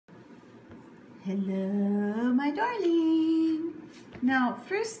Hello, my darling. Now,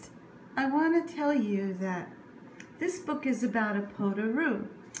 first, I want to tell you that this book is about a potoroo.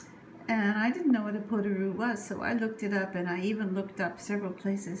 And I didn't know what a potoroo was, so I looked it up, and I even looked up several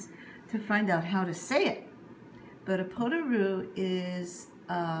places to find out how to say it. But a potoroo is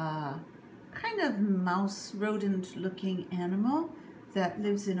a kind of mouse rodent-looking animal that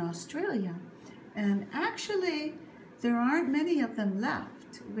lives in Australia. And actually, there aren't many of them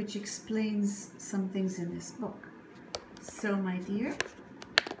left, which explains some things in this book. So, my dear,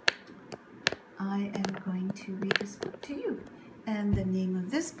 I am going to read this book to you. And the name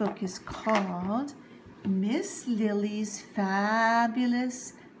of this book is called Miss Lily's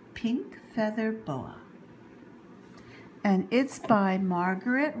Fabulous Pink Feather Boa. And it's by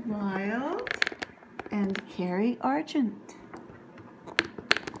Margaret and Kerry Argent.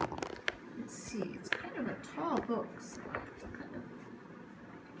 Let's see, it's kind of a tall book, so I have to kind of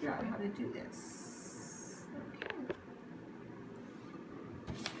figure out how to do this.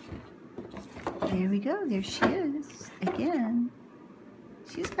 Okay. There we go, there she is, again.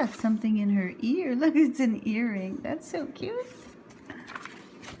 She's got something in her ear. Look, it's an earring. That's so cute.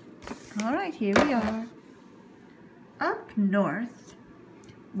 All right, here we are. Up north,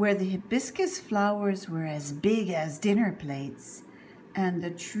 where the hibiscus flowers were as big as dinner plates, and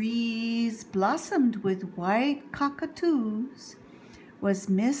the trees blossomed with white cockatoos, was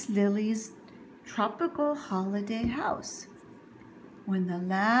Miss Lily's tropical holiday house. When the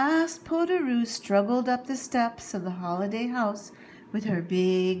last potoroo struggled up the steps of the holiday house with her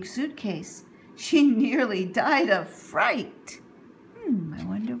big suitcase, she nearly died of fright. I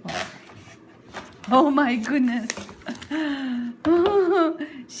wonder why. Oh my goodness.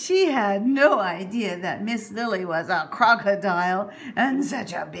 She had no idea that Miss Lily was a crocodile, and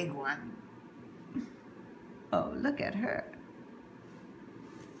such a big one. Oh, look at her.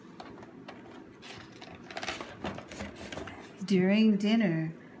 During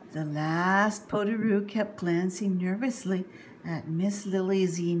dinner, the last potoroo kept glancing nervously at Miss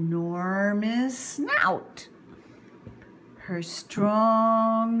Lily's enormous snout, her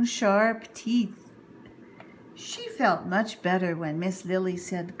strong, sharp teeth. She felt much better when Miss Lily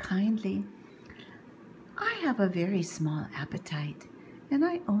said kindly, "I have a very small appetite, and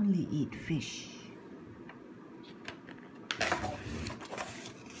I only eat fish."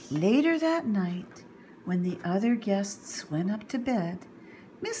 Later that night, when the other guests went up to bed,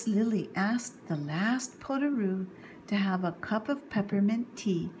 Miss Lily asked the last potoroo to have a cup of peppermint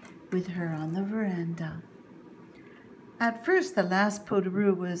tea with her on the veranda. At first, the last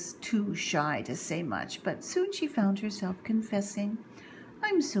potoroo was too shy to say much, but soon she found herself confessing,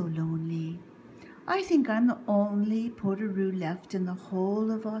 "I'm so lonely. I think I'm the only potoroo left in the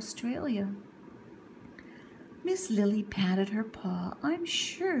whole of Australia." Miss Lily patted her paw. "I'm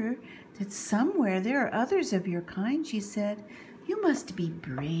sure that somewhere there are others of your kind," she said. "You must be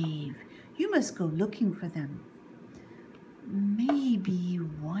brave. You must go looking for them." "Maybe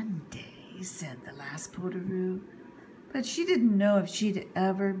one day," said the last potoroo. But she didn't know if she'd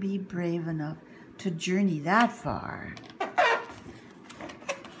ever be brave enough to journey that far.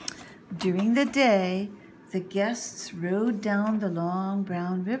 During the day, the guests rode down the long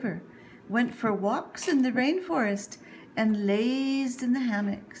brown river, went for walks in the rainforest, and lazed in the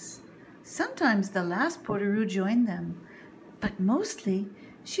hammocks. Sometimes the last potoroo joined them, but mostly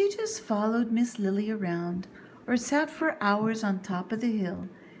she just followed Miss Lily around or sat for hours on top of the hill,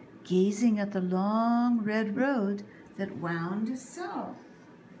 gazing at the long red road that wound south.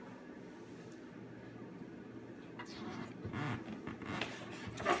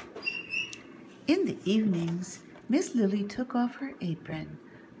 In the evenings, Miss Lily took off her apron,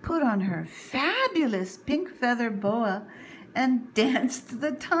 put on her fabulous pink feather boa, and danced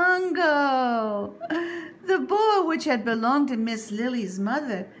the tango. The boa, which had belonged to Miss Lily's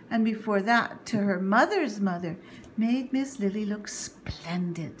mother, and before that to her mother's mother, made Miss Lily look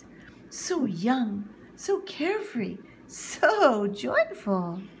splendid. So young, so carefree, so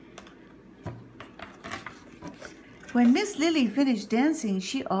joyful. When Miss Lily finished dancing,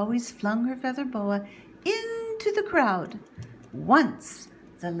 she always flung her feather boa into the crowd. Once,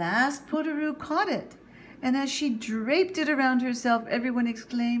 the last potoroo caught it, and as she draped it around herself, everyone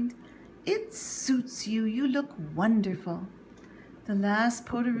exclaimed, "It suits you, you look wonderful." The last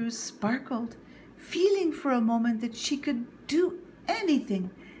potoroo sparkled, feeling for a moment that she could do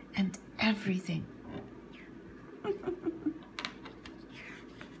anything and everything.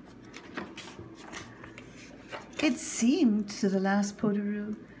 It seemed to the last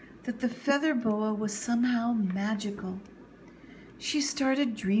potoroo that the feather boa was somehow magical. She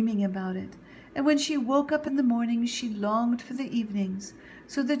started dreaming about it and when she woke up in the morning, she longed for the evenings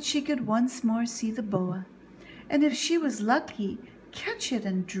so that she could once more see the boa, and if she was lucky, catch it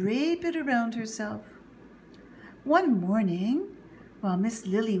and drape it around herself. One morning, while Miss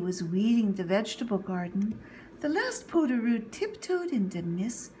Lily was weeding the vegetable garden, the last potoroo tiptoed into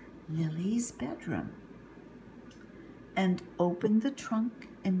Miss Lily's bedroom and opened the trunk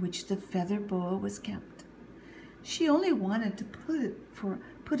in which the feather boa was kept. She only wanted to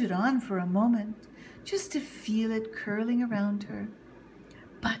put it on for a moment, just to feel it curling around her.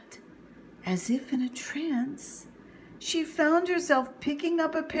 But, as if in a trance, she found herself picking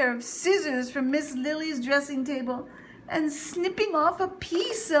up a pair of scissors from Miss Lily's dressing table and snipping off a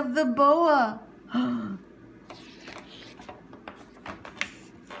piece of the boa.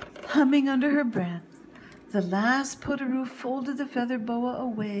 Humming under her breath, the last potoroo folded the feather boa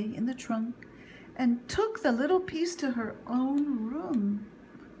away in the trunk and took the little piece to her own room.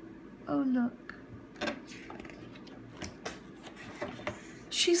 Oh, look.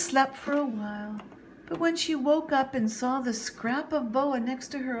 She slept for a while, but when she woke up and saw the scrap of boa next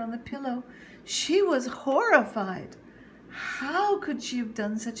to her on the pillow, she was horrified. How could she have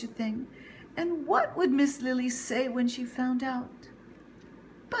done such a thing? And what would Miss Lily say when she found out?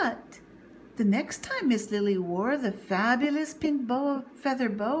 But the next time Miss Lily wore the fabulous pink feather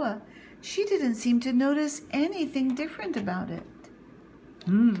boa, she didn't seem to notice anything different about it.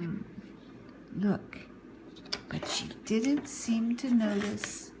 Look, but she didn't seem to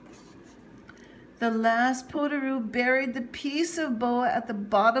notice. The last potoroo buried the piece of boa at the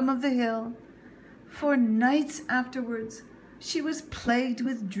bottom of the hill. For nights afterwards, she was plagued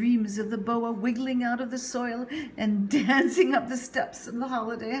with dreams of the boa wiggling out of the soil and dancing up the steps of the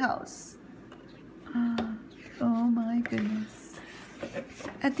holiday house. Oh my goodness.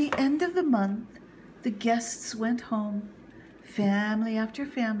 At the end of the month, the guests went home, family after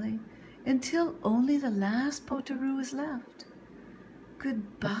family, until only the last potoroo was left.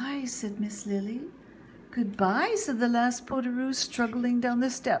 Goodbye, said Miss Lily. Goodbye, said the last potoroo, struggling down the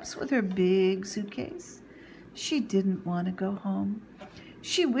steps with her big suitcase. She didn't want to go home.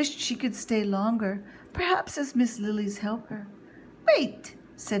 She wished she could stay longer, perhaps as Miss Lily's helper. Wait,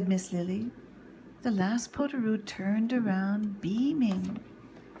 said Miss Lily. The last potoroo turned around, beaming.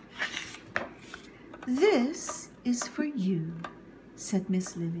 This is for you, said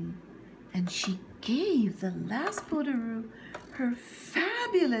Miss Lily, and she gave the last potoroo her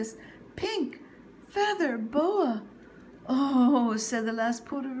fabulous pink feather boa. Oh, said the last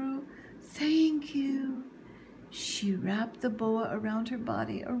potoroo, thank you. She wrapped the boa around her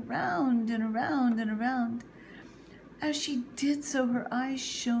body, around and around and around. As she did so, her eyes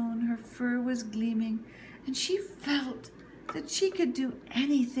shone, her fur was gleaming, and she felt that she could do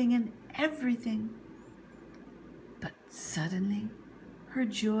anything and everything. But suddenly, her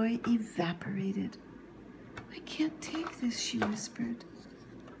joy evaporated. I can't take this, she whispered.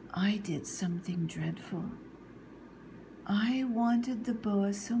 I did something dreadful. I wanted the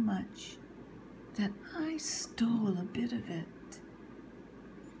boa so much that I stole a bit of it.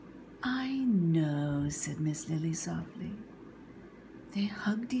 I know, said Miss Lily softly. They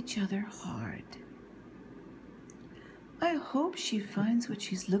hugged each other hard. I hope she finds what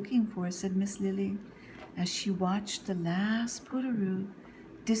she's looking for, said Miss Lily, as she watched the last potoroo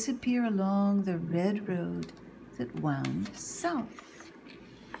disappear along the red road that wound south.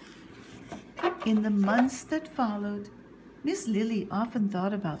 In the months that followed, Miss Lily often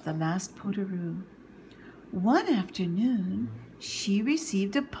thought about the last potoroo. One afternoon, she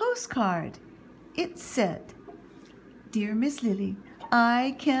received a postcard. It said, Dear Miss Lily,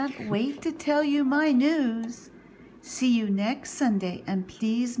 I can't wait to tell you my news. See you next Sunday, and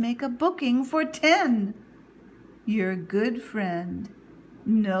please make a booking for 10. Your good friend,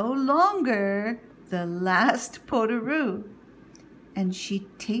 no longer the last potoroo. And she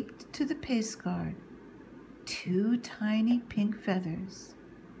taped to the postcard 2 tiny pink feathers.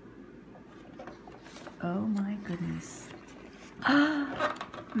 Oh my goodness.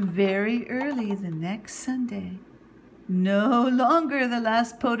 Very early the next Sunday, no longer the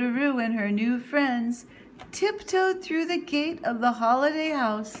last potoroo and her new friends tiptoed through the gate of the holiday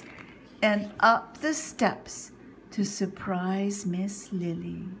house and up the steps to surprise Miss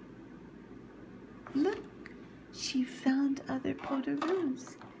Lily. Look, she found other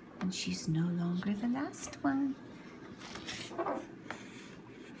potoroos, and she's no longer the last one.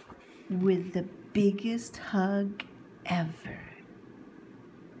 With the biggest hug ever.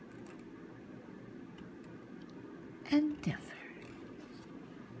 And ever.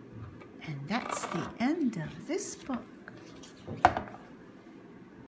 And that's the end of this book.